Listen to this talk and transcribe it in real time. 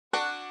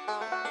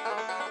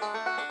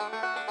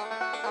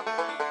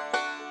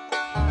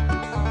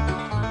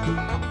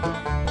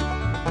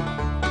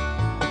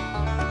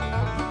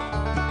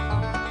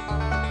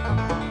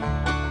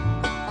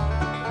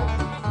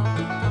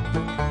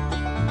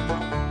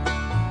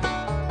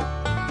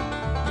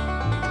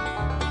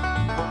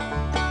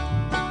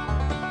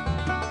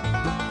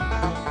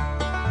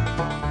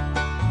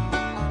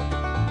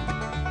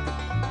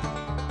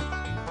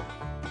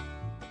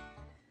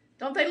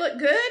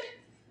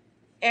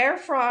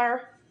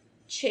fryer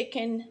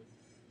chicken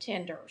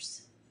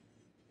tenders.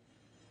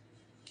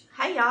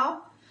 Hey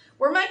y'all,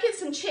 we're making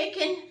some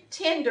chicken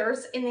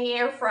tenders in the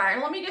air fryer.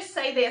 And let me just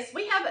say this,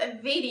 we have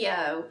a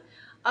video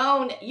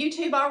on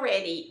YouTube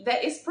already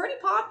that is pretty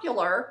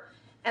popular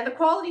and the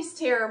quality's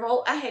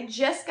terrible. I had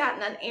just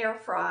gotten an air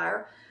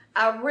fryer.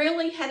 I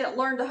really hadn't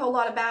learned a whole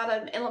lot about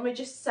them, and let me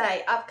just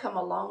say, I've come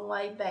a long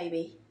way,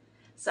 baby.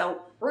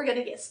 So we're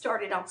gonna get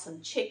started on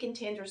some chicken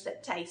tenders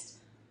that taste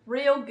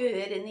real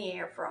good in the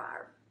air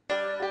fryer.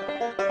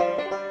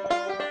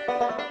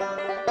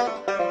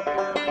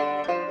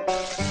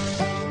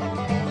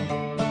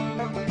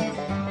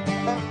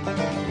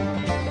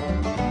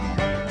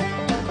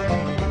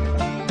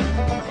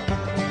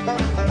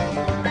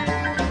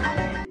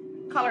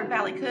 Collard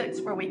Valley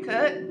Cooks, where we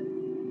cook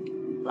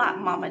like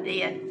Mama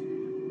did.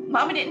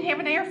 Mama didn't have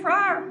an air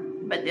fryer,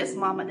 but this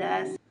Mama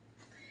does.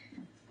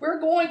 We're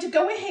going to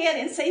go ahead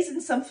and season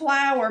some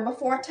flour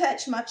before I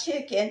touch my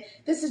chicken.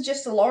 This is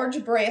just a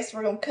large breast.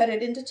 We're going to cut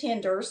it into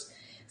tenders.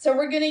 So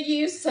we're going to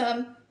use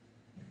some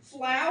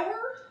flour.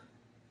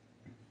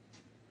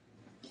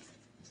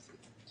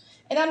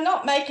 And I'm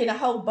not making a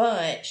whole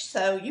bunch,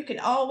 so you can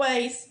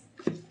always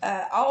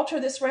alter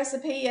this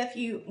recipe if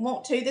you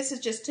want to. This is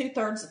just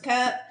 2/3 a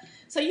cup.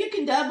 So you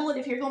can double it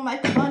if you're going to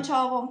make a bunch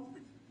of them.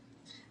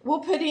 We'll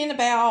put in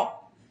about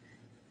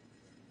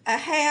a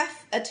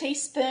 1/2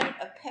 teaspoon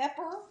of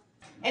pepper.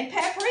 And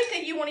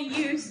paprika, you want to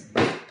use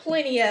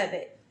plenty of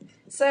it.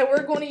 So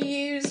we're going to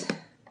use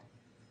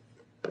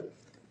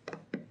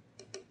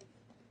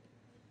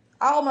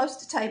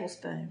almost a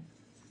tablespoon.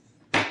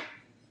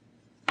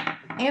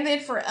 And then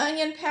for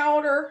onion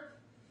powder,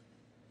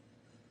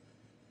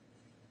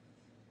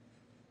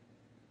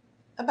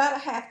 about a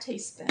 1/2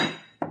 teaspoon.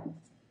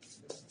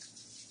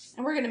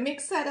 And we're going to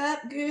mix that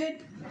up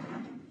good.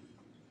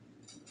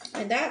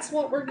 And that's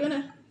what we're going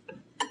to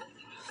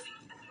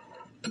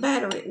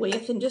batter it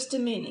with in just a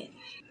minute.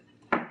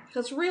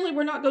 Because really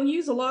we're not going to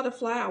use a lot of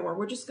flour.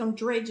 We're just going to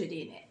dredge it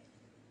in it.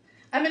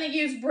 I'm going to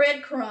use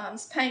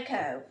breadcrumbs,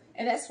 panko.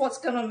 And that's what's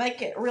going to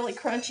make it really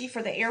crunchy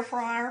for the air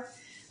fryer.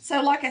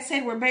 So like I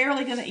said, we're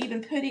barely going to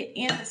even put it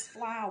in this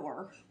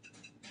flour.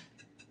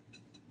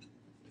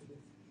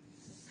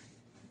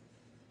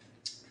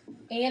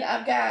 And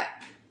I've got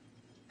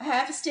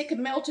 1/2 stick of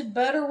melted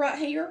butter right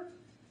here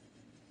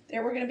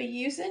that we're going to be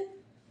using.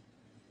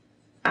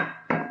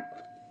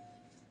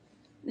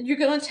 You're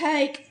going to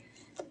take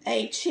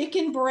a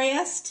chicken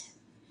breast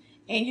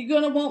and you're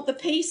going to want the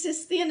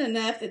pieces thin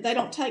enough that they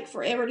don't take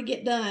forever to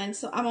get done.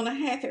 So I'm going to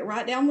half it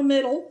right down the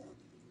middle.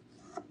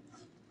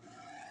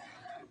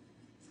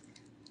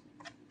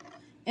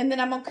 And then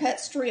I'm going to cut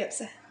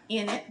strips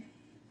in it.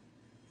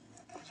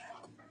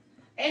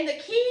 And the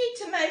key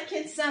to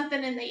making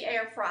something in the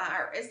air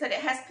fryer is that it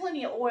has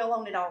plenty of oil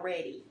on it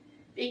already,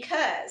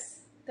 because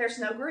there's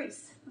no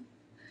grease.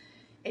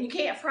 And you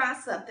can't fry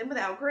something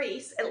without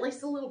grease, at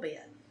least a little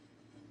bit,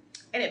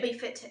 and it be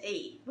fit to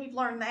eat. We've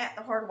learned that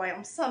the hard way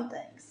on some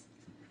things.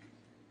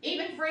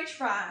 Even French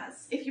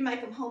fries, if you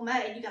make them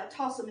homemade, you got to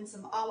toss them in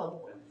some olive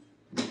oil.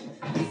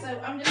 So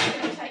I'm just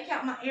going to take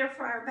out my air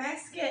fryer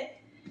basket,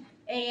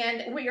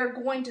 and we are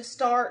going to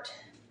start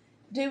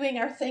doing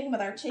our thing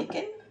with our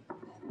chicken.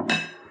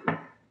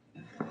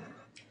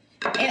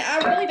 And I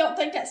really don't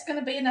think that's going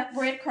to be enough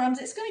breadcrumbs.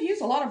 It's going to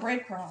use a lot of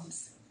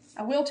breadcrumbs.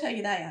 I will tell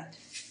you that.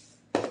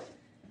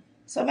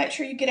 So make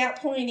sure you get out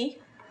plenty.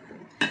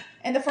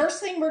 And the first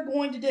thing we're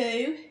going to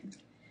do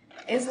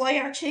is lay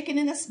our chicken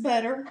in this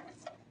butter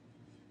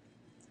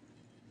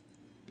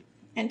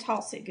and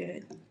toss it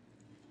good.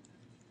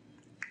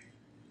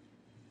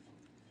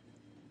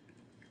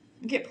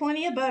 Get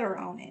plenty of butter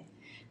on it.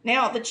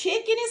 Now the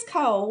chicken is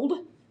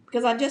cold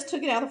because I just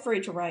took it out of the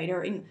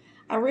refrigerator, and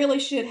I really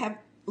should have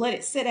let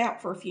it sit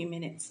out for a few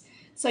minutes.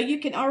 So you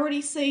can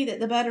already see that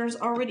the butter is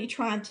already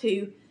trying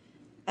to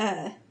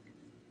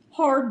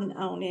harden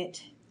on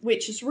it,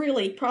 which is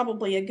really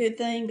probably a good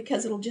thing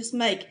because it'll just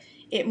make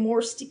it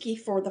more sticky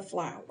for the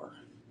flour.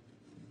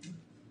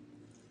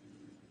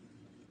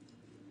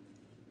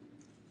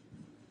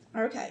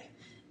 Okay,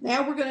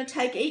 now we're going to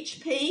take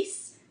each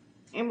piece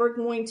and we're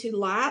going to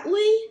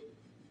lightly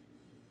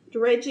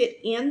dredge it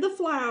in the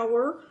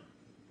flour.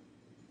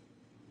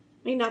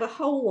 I mean, not a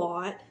whole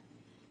lot,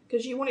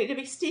 because you want it to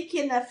be sticky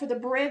enough for the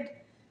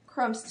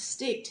breadcrumbs to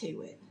stick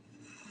to it.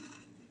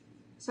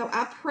 So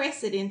I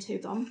press it into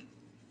them.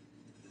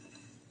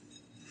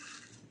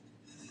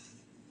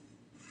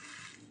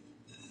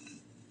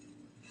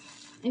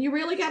 And you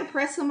really got to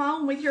press them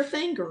on with your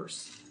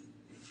fingers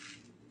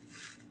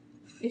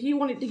if you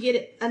want it to get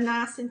it a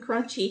nice and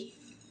crunchy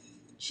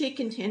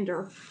chicken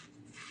tender.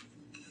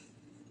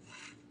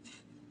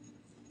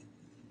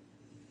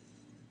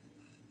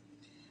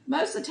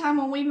 Most of the time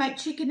when we make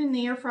chicken in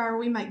the air fryer,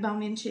 we make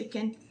bone-in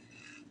chicken.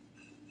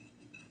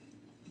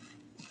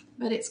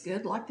 But it's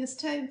good like this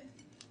too.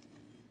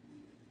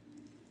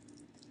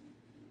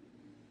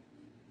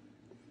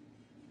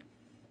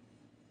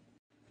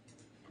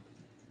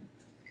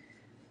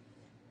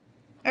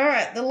 All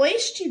right, the least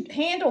least you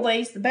handle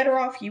these, the better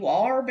off you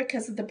are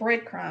because of the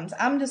breadcrumbs.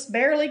 I'm just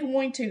barely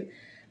going to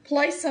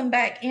place them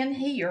back in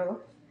here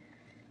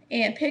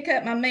and pick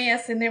up my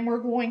mess, and then we're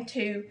going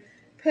to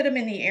put them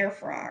in the air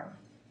fryer.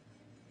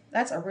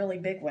 That's a really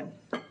big one.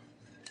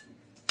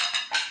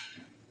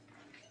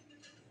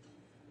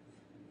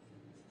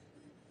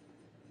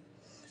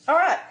 All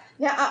right,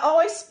 now I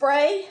always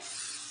spray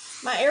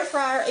my air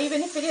fryer,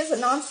 even if it is a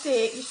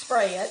non-stick, you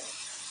spray it.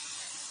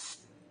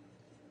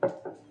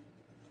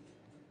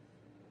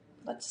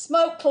 Let the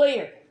smoke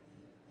clear.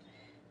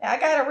 Now I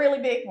got a really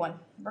big one.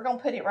 We're gonna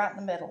put it right in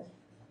the middle.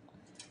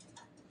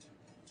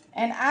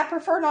 And I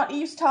prefer not to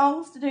use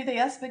tongs to do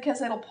this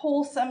because it'll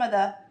pull some of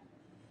the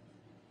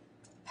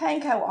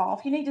panko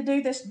off. You need to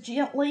do this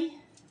gently.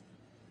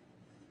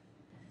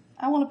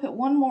 I want to put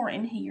one more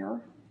in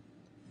here.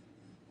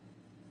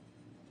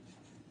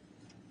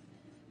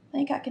 I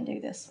think I can do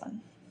this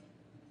one.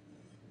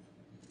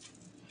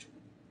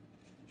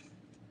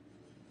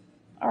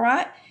 All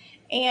right,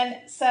 and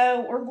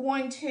so we're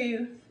going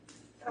to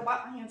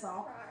wipe my hands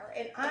off,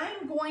 and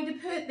I'm going to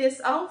put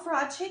this on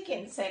fried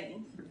chicken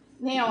setting.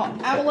 Now,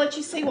 I will let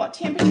you see what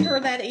temperature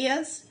that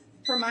is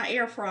for my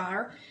air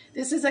fryer.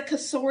 This is a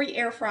Cosori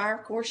air fryer.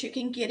 Of course, you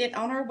can get it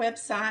on our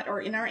website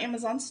or in our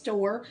Amazon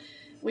store.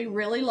 We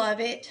really love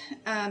it.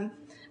 I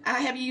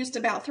have used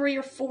about 3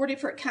 or 4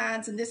 different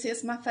kinds, and this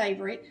is my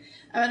favorite.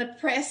 I'm going to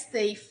press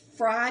the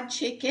fried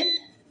chicken.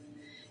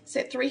 It's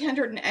at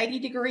 380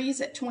 degrees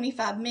at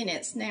 25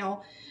 minutes.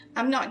 Now,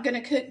 I'm not going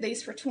to cook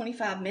these for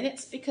 25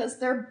 minutes because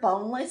they're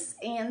boneless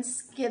and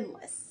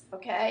skinless,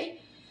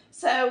 okay?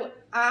 So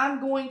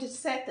I'm going to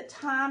set the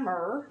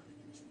timer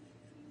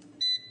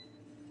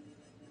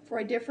for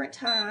a different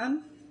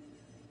time,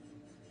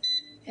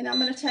 and I'm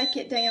going to take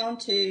it down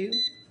to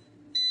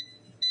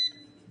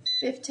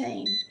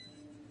 15.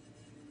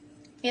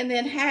 And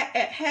then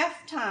at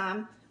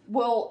halftime,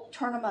 we'll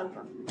turn them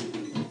over.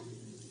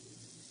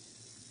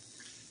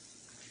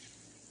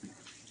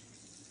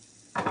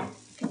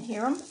 You can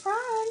hear them frying.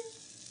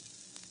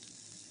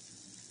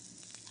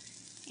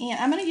 And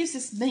I'm going to use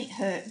this meat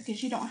hook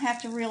because you don't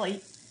have to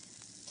really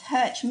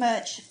touch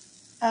much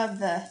of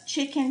the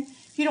chicken.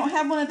 If you don't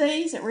have one of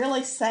these, it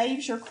really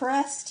saves your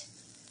crust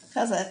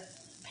because a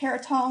pair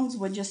of tongs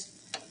would just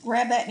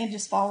grab that and it'd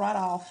just fall right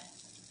off.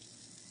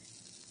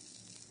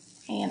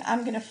 And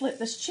I'm going to flip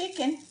this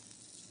chicken,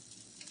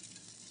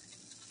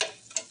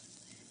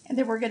 and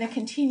then we're going to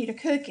continue to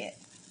cook it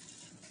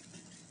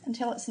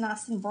until it's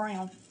nice and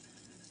brown.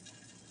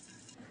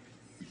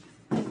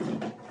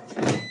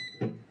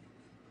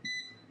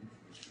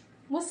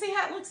 We'll see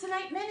how it looks in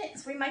 8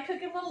 minutes. We may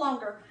cook it a little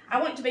longer.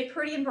 I want it to be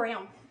pretty and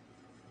brown.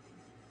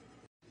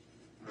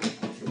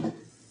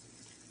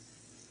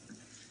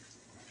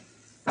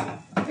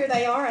 Here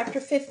they are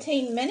after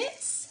 15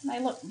 minutes. They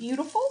look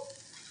beautiful.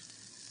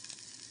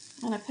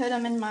 I'm going to put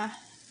them in my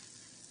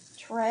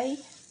tray,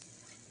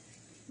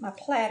 my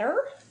platter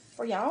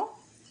for y'all,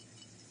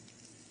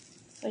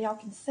 so y'all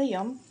can see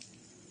them.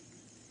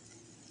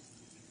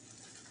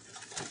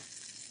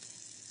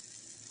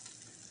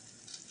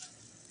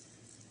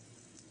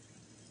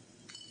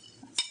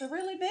 That's a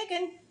really big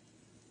one.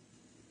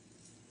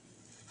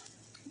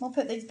 We'll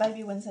put these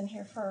baby ones in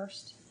here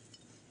first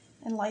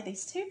and lay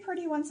these 2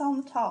 pretty ones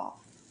on the top.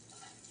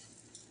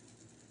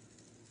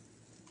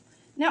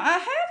 Now, I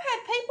have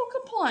had people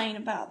complain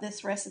about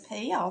this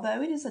recipe,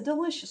 although it is a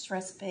delicious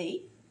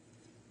recipe.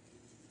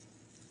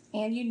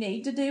 And you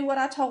need to do what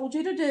I told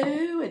you to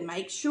do and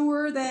make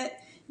sure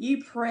that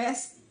you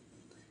press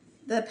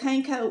the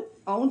panko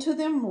onto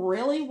them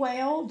really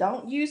well.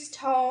 Don't use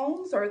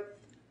tongs or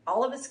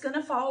all of it's going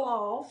to fall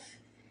off.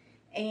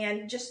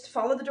 And just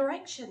follow the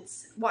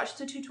directions. Watch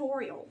the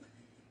tutorial.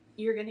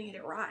 You're going to get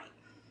it right.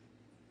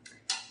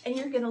 And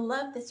you're going to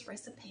love this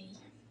recipe.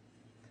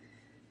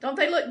 Don't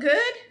they look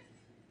good?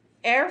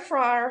 Air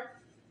fryer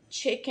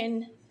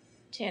chicken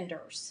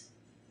tenders.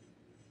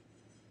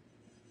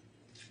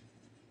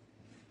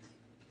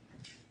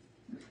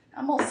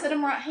 I'm going to set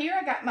them right here.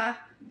 I got my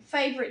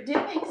favorite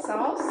dipping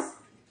sauce.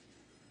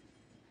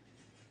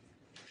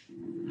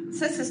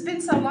 Since it's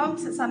been so long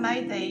since I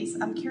made these,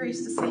 I'm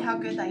curious to see how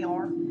good they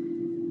are.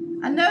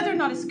 I know they're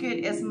not as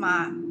good as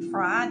my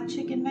fried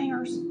chicken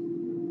fingers,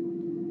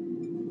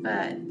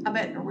 but I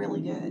bet they're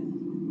really good.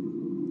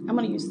 I'm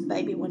going to use the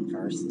baby one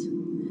first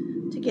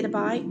to get a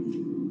bite.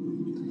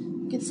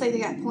 You can see they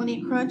got plenty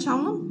of crunch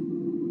on them.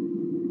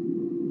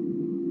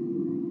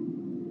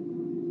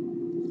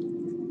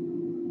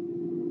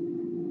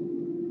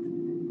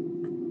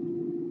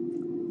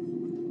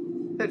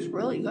 It's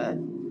really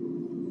good.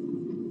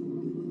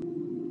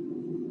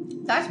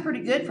 That's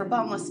pretty good for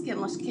boneless,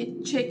 skinless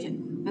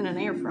chicken in an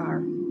air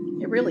fryer.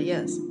 It really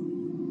is.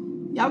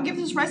 Y'all give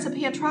this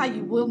recipe a try.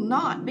 You will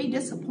not be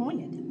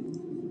disappointed.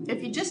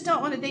 If you just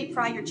don't want to deep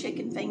fry your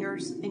chicken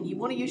fingers and you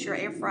want to use your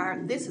air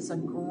fryer, this is a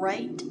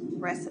great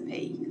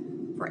recipe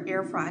for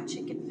air fried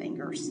chicken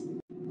fingers.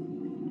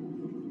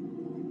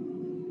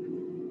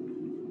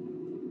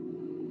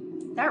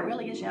 That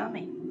really is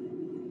yummy.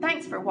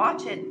 Thanks for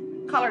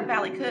watching Collard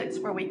Valley Cooks,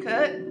 where we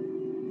cook,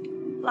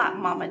 like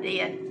Mama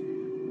did.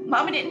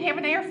 Mama didn't have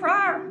an air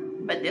fryer,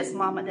 but this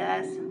Mama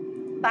does.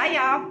 Bye,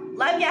 y'all.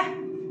 Love ya.